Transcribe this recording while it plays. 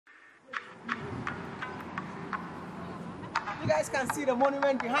You guys can see the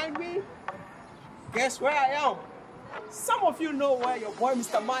monument behind me. Guess where I am? Some of you know where your boy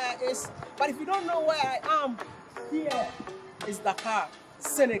Mr. Maya is, but if you don't know where I am, here is Dakar,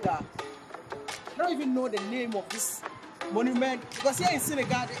 Senegal. I don't even know the name of this monument because here in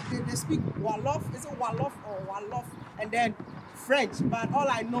Senegal they speak Wolof. Is it Wolof or Wolof? And then French, but all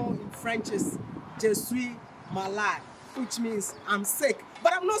I know in French is Je suis malade, which means I'm sick.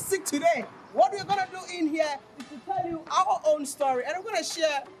 But I'm not sick today. What we're gonna do in here is to tell you our own story, and I'm gonna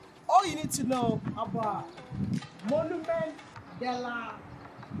share all you need to know about Monument de la.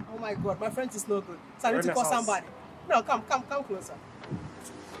 Oh my God, my French is no good. So I need to call somebody. No, come closer.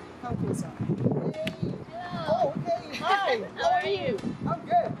 Come closer. Hey. Hello. Oh, hey, hi. How are you? I'm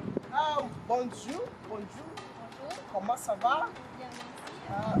good. Bonjour. Comment ça va?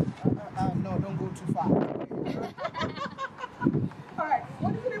 No, don't go too far. All right,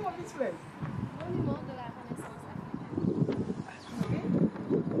 what is the name of this place? Monument de la Renaissance africaine.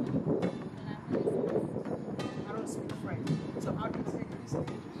 I don't speak French. So how do you say this?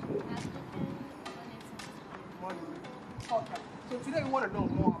 Monument. Okay. So today we want to know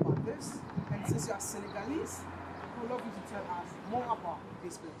more about this. And since you are Senegalese, we'd love you to tell us more about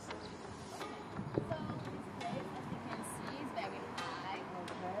this place. So this place, as you can see, is very high.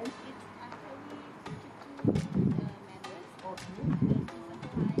 Okay. It's actually 52 meters. Okay.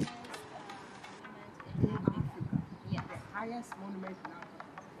 It is the highest monument in Africa. Yes. The highest monument in Africa.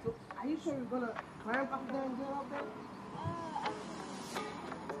 So are you sure you're gonna climb up there and get up there?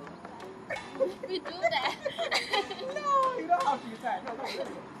 We do that. No, you don't have to be tired. No,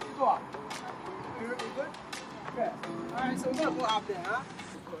 go up. You good? Good. Alright, so we're gonna go up there, huh?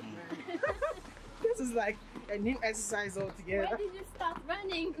 Good, man. This is like a new exercise altogether. Why did you stop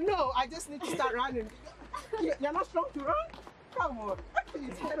running? No, I just need to start running. You're not strong to run? Come on.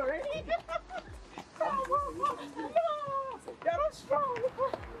 You're tired already? Come on. No, you're not strong.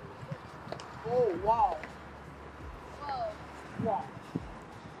 Oh, wow. Whoa. Wow.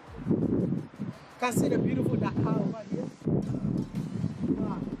 Can see the beautiful Dakar over here.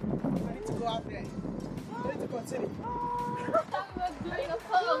 Wow. I need to go out there. I need to continue. I thought we were doing a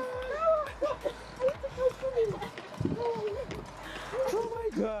pose. Oh my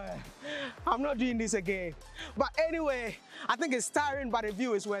God. I'm not doing this again. But anyway, I think it's tiring, but the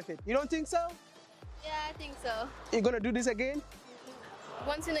view is worth it. You don't think so? Yeah, I think so. You're gonna do this again?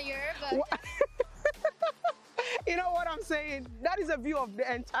 Once in a year, but You know what I'm saying? That is a view of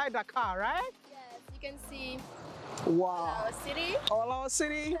the entire Dakar, right? yes, you can see Wow. our city. All our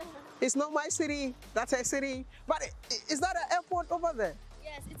city. It's not my city. That's a city. But is that an airport over there?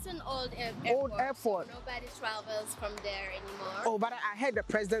 Yes, it's an old airport. Old airport. So nobody travels from there anymore. Oh, but I heard the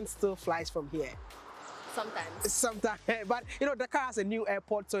president still flies from here. Sometimes. Sometimes. But you know, Dakar has a new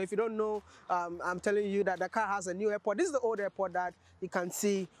airport. So if you don't know, I'm telling you that Dakar has a new airport. This is the old airport that you can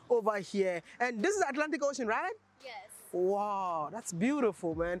see over here. And this is the Atlantic Ocean, right? Yes. Wow, that's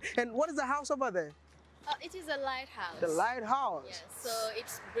beautiful, man. And what is the house over there? It is a lighthouse. The lighthouse. Yes, so it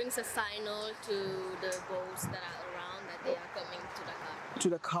brings a signal to the boats that are around that they are coming to the car. To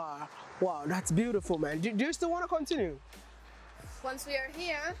the car. Wow, that's beautiful, man. Do you still want to continue? Once we are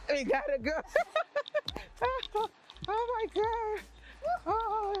here, We gotta go. Oh my God.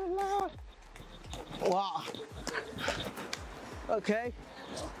 Oh Lord. Wow. Okay.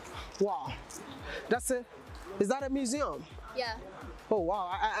 Wow. That's it. Is that a museum? yeah. Oh wow.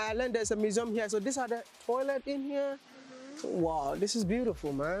 I learned there's a museum here. So these are the toilet in here. Wow, this is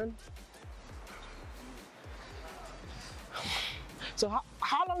beautiful, man. So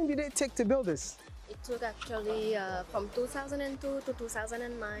how long did it take to build this? It took actually from 2002 to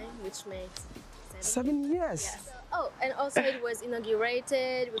 2009, which makes 7 years. Yes. Oh, and also it was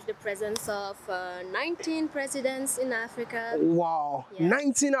inaugurated with the presence of 19 presidents in Africa. Wow. Yeah.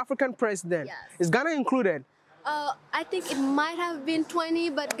 19 African presidents. Yes. Is Ghana included? I think it might have been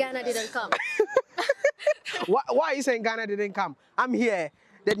 20, but Ghana didn't come. Why are you saying Ghana didn't come? I'm here.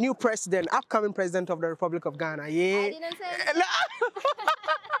 The new president, upcoming president of the Republic of Ghana. Yeah. I didn't say anything.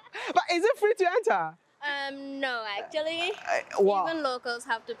 But is it free to enter? No, actually, Wow. even locals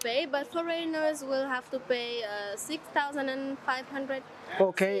have to pay, but foreigners will have to pay 6,500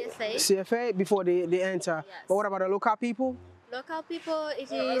 Okay, CFA. CFA before they enter. Yes. But what about the local people? Local people,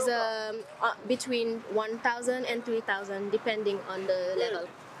 it is between 1,000 and 3,000, depending on the level.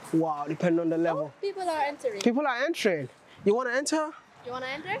 Wow, depending on the level. People are entering. People are entering. You want to enter? You want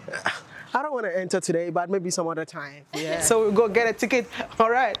to enter? I don't want to enter today, but maybe some other time. Yeah. So we'll go get a ticket. All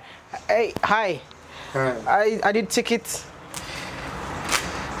right. Hey, hi. I did tickets.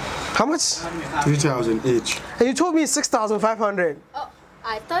 How much? 3,000 each. And you told me 6,500. Oh,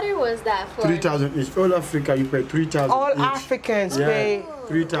 I thought it was that for 3,000 each. All Africa, you pay 3,000 All each. Africans Yeah, pay.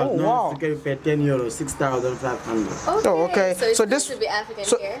 3,000. Oh, No wow. Africa, you pay 10 euros, 6,500. Okay, Oh, okay. so it's So supposed this- to be African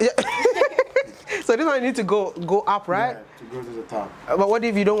So, here. yeah. So this one need to go up, right? Yeah, to go to the top. But what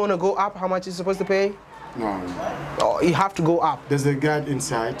if you don't want to go up? How much is supposed to pay? No, Oh, you have to go up. there's a guide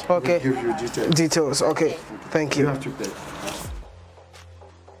inside. Okay. Who gives you details. Details. Okay. Thank You you. have to pay.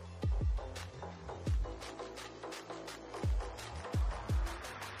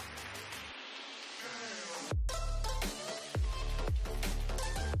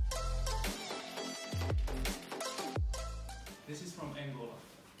 This is from Angola.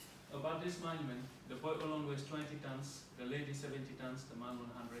 About this monument, the boy alone weighs 20 tons, the lady 70 tons, the man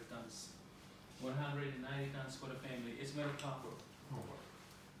 100 tons. 190 tons for the family. It's made of copper.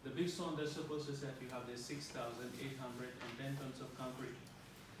 The big stone they're supposed to set you have this 6,810 tons of concrete.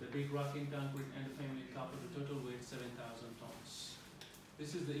 The big rock in concrete and the family copper, the total weight 7,000 tons.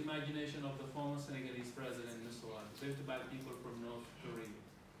 This is the imagination of the former Senegalese president, Mr. Wade, built by people from North Korea.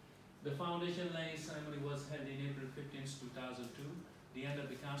 The foundation laying ceremony was held in April 15, 2002. The end of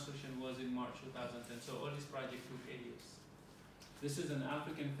the construction was in March 2010, so all this project took 8 years. This is an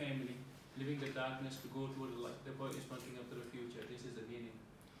African family living the darkness to go toward the light. The boy is pointing up to the future. This is the beginning.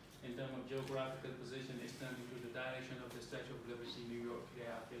 In terms of geographical position, it's turning to the direction of the Statue of Liberty, New York. They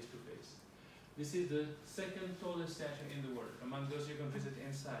are face to face. This is the second tallest statue in the world. Among those you can visit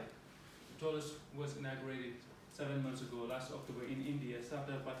inside, the tallest was inaugurated 7 months ago, last October, in India,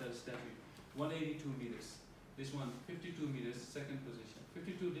 Sardar Patel's statue, 182 meters. This one, 52 meters, second position.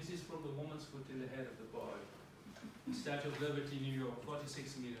 52, this is from the woman's foot to the head of the boy. The Statue of Liberty, New York,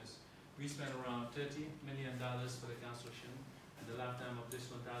 46 meters. We spent around $30 million for the construction, and the lifetime of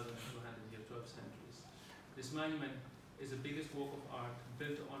this 1,200 year, 12 centuries. This monument is the biggest work of art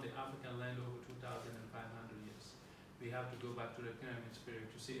built on the African land over 2,500 years. We have to go back to the pyramids period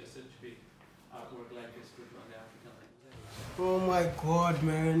to see a such big artwork like this built on the African land. Oh my God,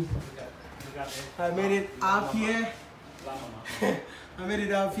 man! I made it up here. I made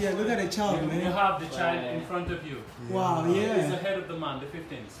it up here. Look at the child, You man. have the child in front of you. Wow, It's the yeah. head of the man, the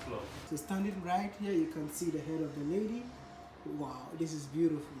 15th floor. So standing right here, you can see the head of the lady. Wow, this is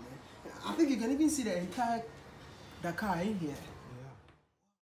beautiful, man. I think you can even see the entire Dakar in here.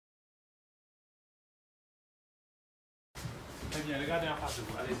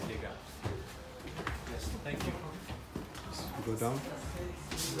 Yes, thank you. Go down.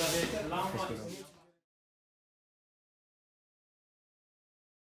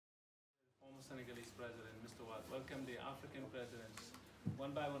 Former Senegalese president, Mr. Wade, welcome the African presidents.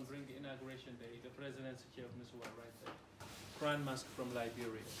 One by one, bring the inauguration day, the presidency chair of Mr. Wade right there. Crown mask from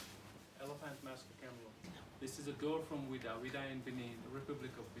Liberia. Elephant mask of Cameroon. This is a door from Ouida in Benin, the Republic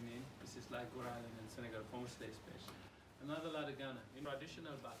of Benin. This is like Gour Island and Senegal, former slave space. Another lot of Ghana, in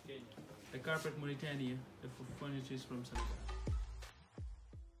traditional back Kenya. The carpet Mauritania, the furniture is from Senegal.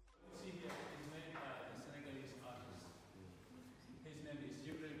 See here is made by a Senegalese artist. His name is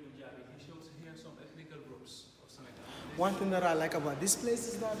Jibril Punjabi. He shows here some ethnic groups of Senegal. One thing that I like about this place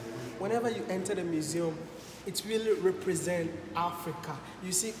is that whenever you enter the museum, it really represents Africa.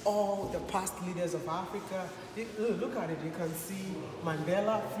 You see all the past leaders of Africa. Look at it, you can see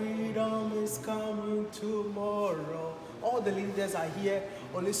Mandela, freedom is coming tomorrow. All the leaders are here.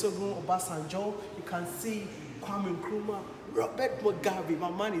 Olusegun Obasanjo, you can see Kwame Nkrumah, Robert Mugabe, my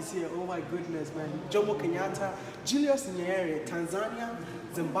man is here, oh my goodness, man. Jomo Kenyatta, Julius Nyerere, Tanzania,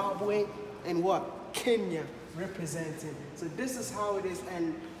 Zimbabwe, and what? Kenya representing. So this is how it is,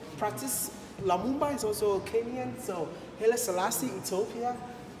 and practice Lumumba is also Kenyan, so Haile Selassie, Ethiopia.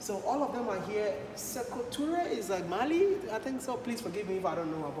 So all of them are here. Sekou Touré is like Mali, I think so. Please forgive me if I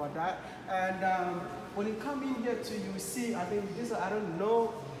don't know about that. And when you come in here too, you see, I think this, I don't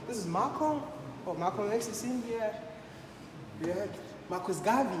know, this is Malcolm. Oh, Malcolm X is in here. Yeah, Marcus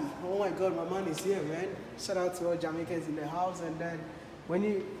Garvey. Oh my God, my man is here, man. Shout out to all Jamaicans in the house. And then when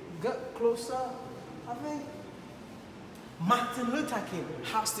you get closer, I think Martin Luther King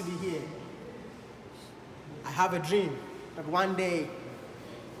has to be here. I have a dream that one day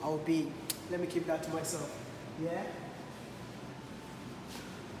I'll be, let me keep that to myself. Yeah?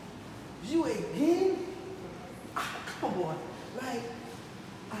 You again? Ah, come on. Like,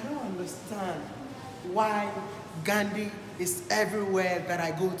 I don't understand why Gandhi is everywhere that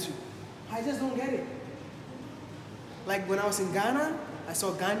I go to. I just don't get it. Like when I was in Ghana, I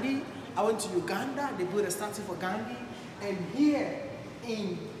saw Gandhi. I went to Uganda, they built a statue for Gandhi. And here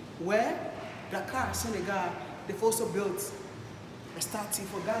in where? Dakar, Senegal, they've also built a statue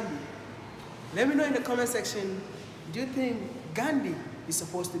for Gandhi. Let me know in the comment section, do you think Gandhi is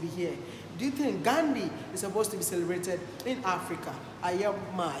supposed to be here? do you think Gandhi is supposed to be celebrated in Africa? I am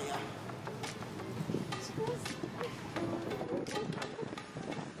Maya.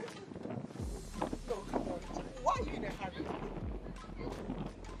 No, come on. Why are you in a hurry?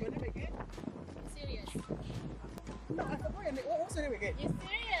 Your name again? Serious. No, I forgot your name. What's your name again? You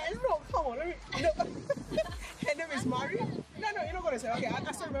serious? No, come on. Let me. No. Her name is Marie? No, you're not going to say. Okay,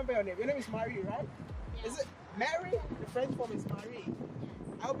 I still remember your name. Your name is Marie, right? Yeah. Is it Mary? The French form is Marie.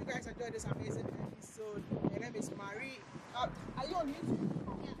 I hope you guys enjoyed this amazing episode. Her name is Marie. Are you on YouTube?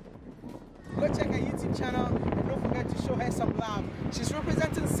 Yeah. Go check her YouTube channel and don't forget to show her some love. She's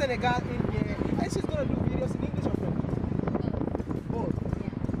representing Senegal in here and she's going to do videos in